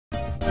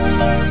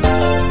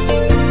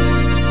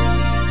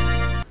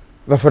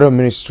The Federal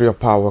Ministry of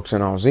Power Works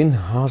and Housing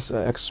has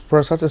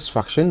expressed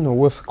satisfaction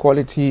with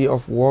quality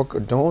of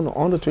work done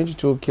on the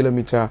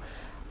 22-kilometer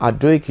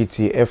ROAD in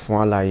Ekiti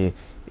F1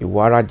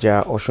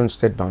 Iwaraja Osun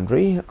State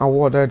boundary,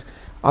 awarded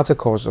at a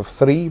cost of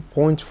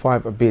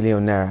 3.5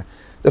 billion naira.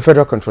 The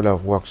Federal Controller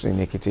of Works in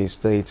Ekiti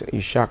State,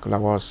 Ishaq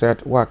Lawal, said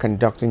while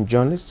conducting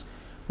journeys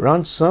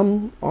around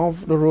some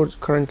of the roads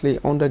currently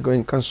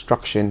undergoing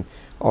construction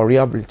or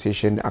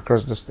rehabilitation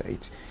across the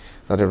state,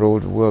 that the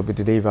road will be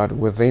delivered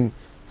within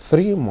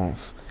 3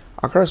 months.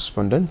 Our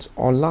correspondent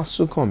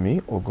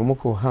Olasukomi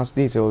Ogumoko has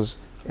details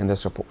in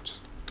this report.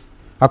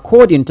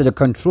 According to the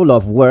Controller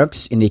of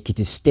Works in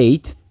Ekiti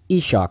State,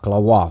 Ishaq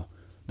Lawal,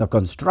 the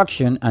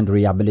construction and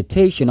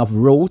rehabilitation of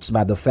roads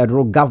by the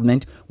federal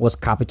government was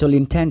capital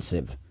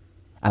intensive,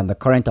 and the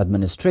current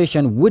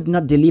administration would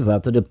not deliver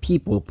to the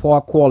people poor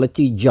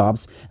quality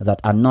jobs that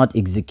are not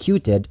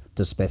executed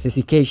to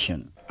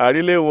specification. I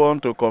really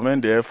want to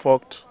commend the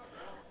effort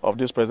of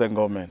this present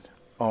government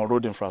on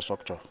road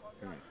infrastructure.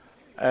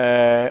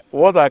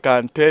 What I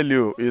can tell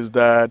you is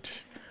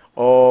that, I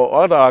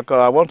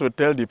want to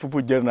tell the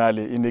people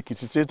generally in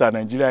Ekiti State and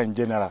Nigeria in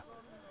general,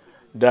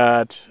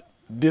 that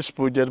this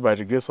project, by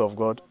the grace of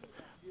God,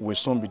 will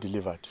soon be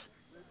delivered.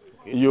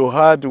 Okay. You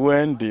heard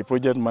when the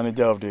project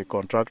manager of the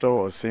contractor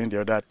was saying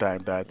the other time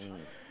that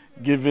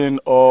given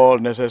all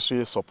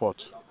necessary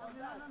support,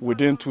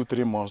 within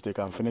 2-3 months they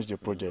can finish the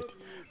project,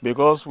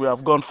 because we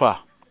have gone far.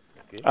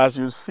 Okay. As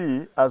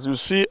you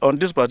see on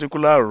this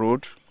particular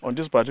road,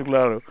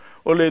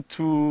 only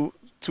two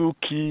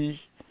key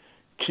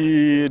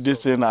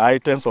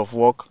items of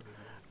work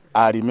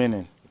are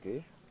remaining.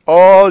 Okay.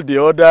 All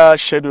the other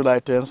scheduled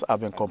items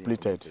have been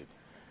completed.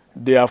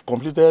 They have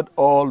completed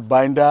all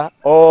binder,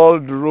 all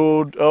the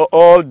road,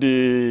 all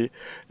the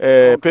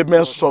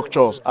pavement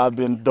structures have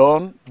been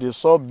done. The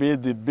sub-base,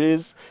 the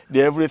base,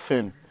 the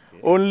everything.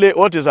 Okay. Only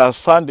what is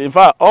outstanding, in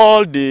fact,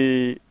 all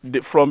the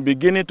from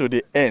beginning to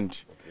the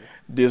end,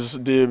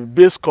 the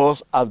base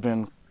course has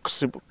been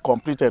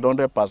completed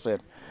 100%.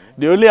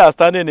 The only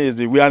outstanding is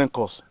the wearing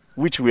course,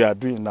 which we are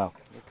doing now,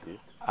 okay,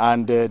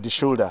 and the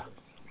shoulder.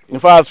 In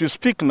fact, as we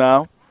speak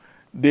now,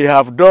 they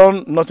have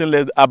done nothing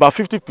less. About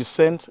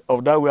 50%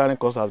 of that wearing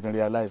course has been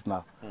realized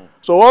now.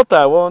 So what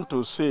I want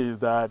to say is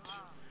that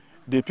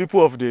the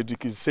people of the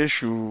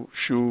Ekiti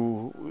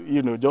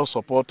should just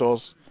support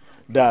us,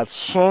 that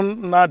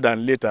sooner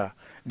than later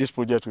this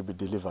project will be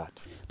delivered.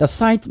 The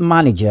site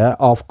manager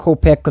of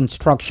Kopek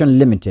Construction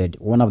Limited,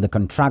 one of the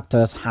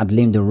contractors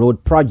handling the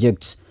road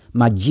projects,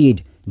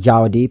 Majid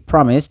Jaudi,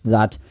 promised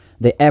that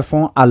the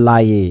F1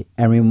 Alaye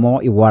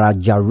Erimo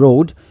Iwaraja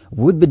Road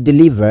would be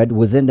delivered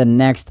within the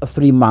next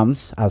 3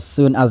 months as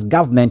soon as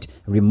government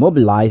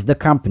remobilized the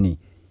company.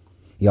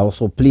 He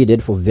also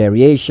pleaded for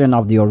variation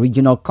of the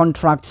original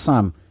contract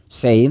sum,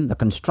 saying the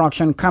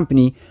construction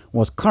company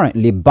was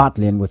currently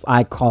battling with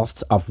high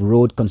costs of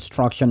road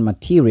construction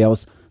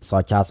materials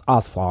such as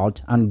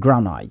asphalt and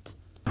granite.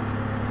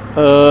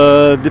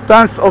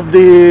 Depends of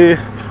the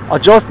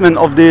adjustment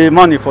of the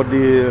money for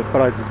the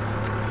prices.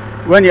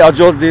 When you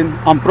adjust in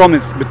and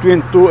promise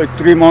between 2 and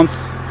 3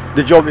 months,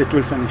 the job it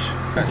will finish.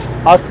 Yes.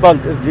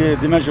 Asphalt is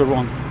the major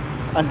one,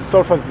 and the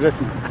surface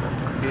dressing.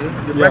 Okay.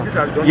 The prices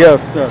are done.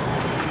 Yes.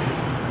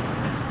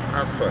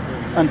 Asphalt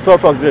and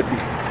surface dressing.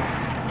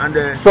 And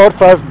the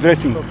surface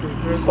dressing.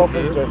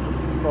 Surface dressing.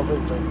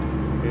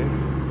 Okay.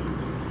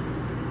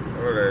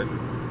 All right.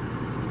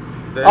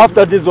 Then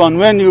after this one,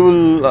 when you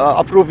will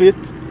approve it,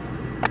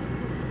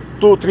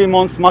 2-3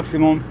 months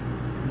maximum,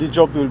 the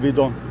job will be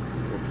done.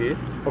 Okay.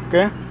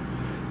 Okay.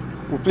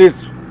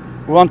 Please,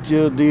 we want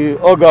the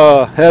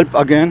OGA help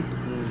again,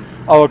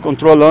 our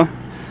controller,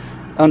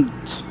 and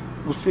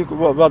we'll see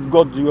what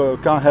God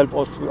can help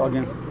us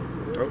again.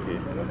 Okay.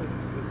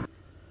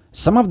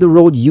 Some of the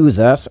road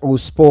users who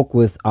spoke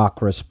with our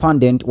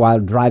correspondent while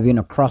driving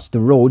across the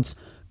roads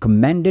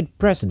commended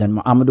President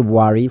Muhammadu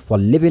Buhari for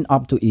living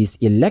up to his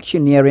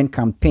electioneering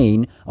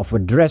campaign of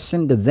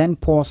addressing the then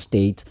poor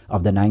state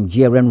of the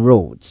Nigerian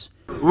roads.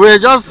 We're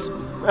just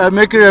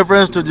making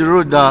reference to the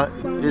road that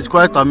is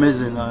quite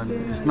amazing and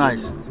it's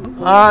nice.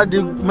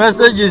 The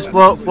message is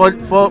for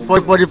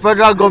the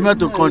federal government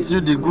to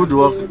continue the good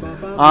work.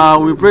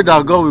 We pray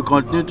that God will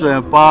continue to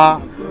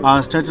empower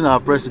and strengthen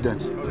our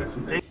president.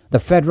 The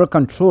Federal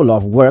Controller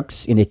of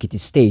Works in Ekiti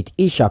State,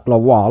 Ishaq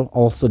Lawal,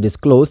 also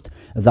disclosed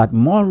that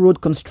more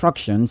road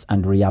constructions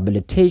and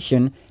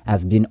rehabilitation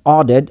has been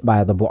ordered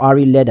by the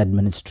Buhari-led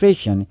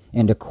administration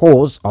in the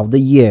course of the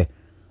year,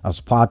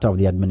 as part of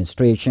the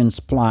administration's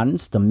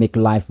plans to make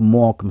life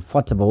more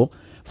comfortable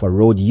for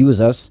road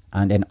users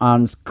and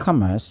enhance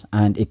commerce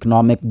and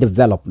economic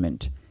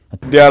development.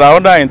 There are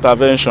other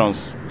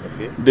interventions.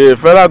 Okay. The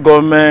federal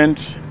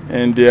government,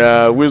 in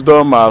their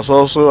wisdom, has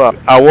also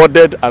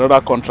awarded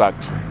another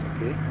contract.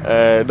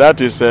 Okay.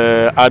 That is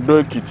ROAD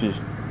in Ekiti,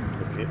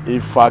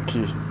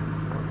 Ifaki,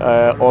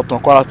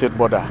 Oton State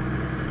border.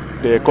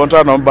 The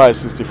contract number is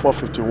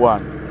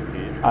 6451.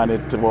 And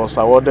it was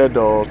awarded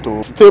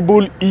to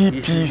Stable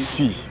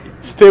EPC.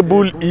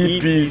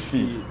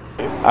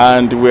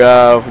 and we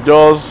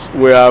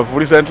have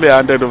recently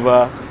handed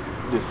over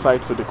the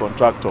site to the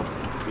contractor.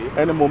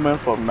 Okay. Any moment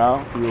from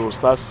now, you will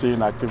start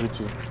seeing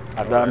activities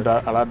around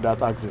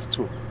that axis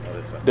too.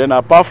 Then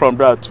apart from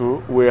that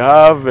too, we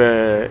have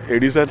a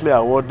recently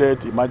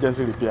awarded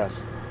emergency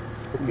repairs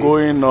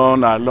going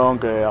on along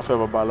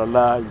Afeba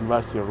Balola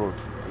University Road.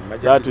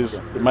 That is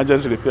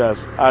emergency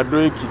repairs. ROAD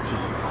in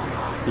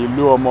Ekiti,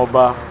 Ilu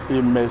Omoba,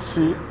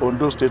 Imesi,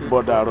 Ondo State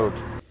Border Road.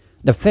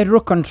 The Federal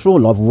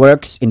Controller of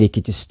Works in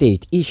Ekiti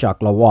State, Ishak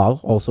Lawal,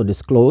 also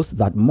disclosed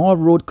that more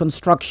road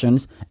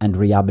constructions and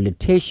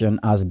rehabilitation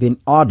has been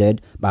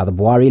ordered by the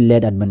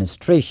Buhari-led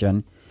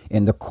administration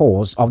in the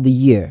course of the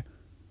year,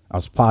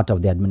 as part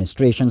of the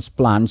administration's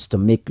plans to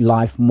make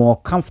life more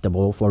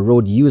comfortable for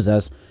road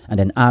users and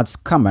enhance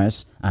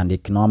commerce and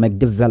economic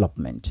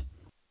development.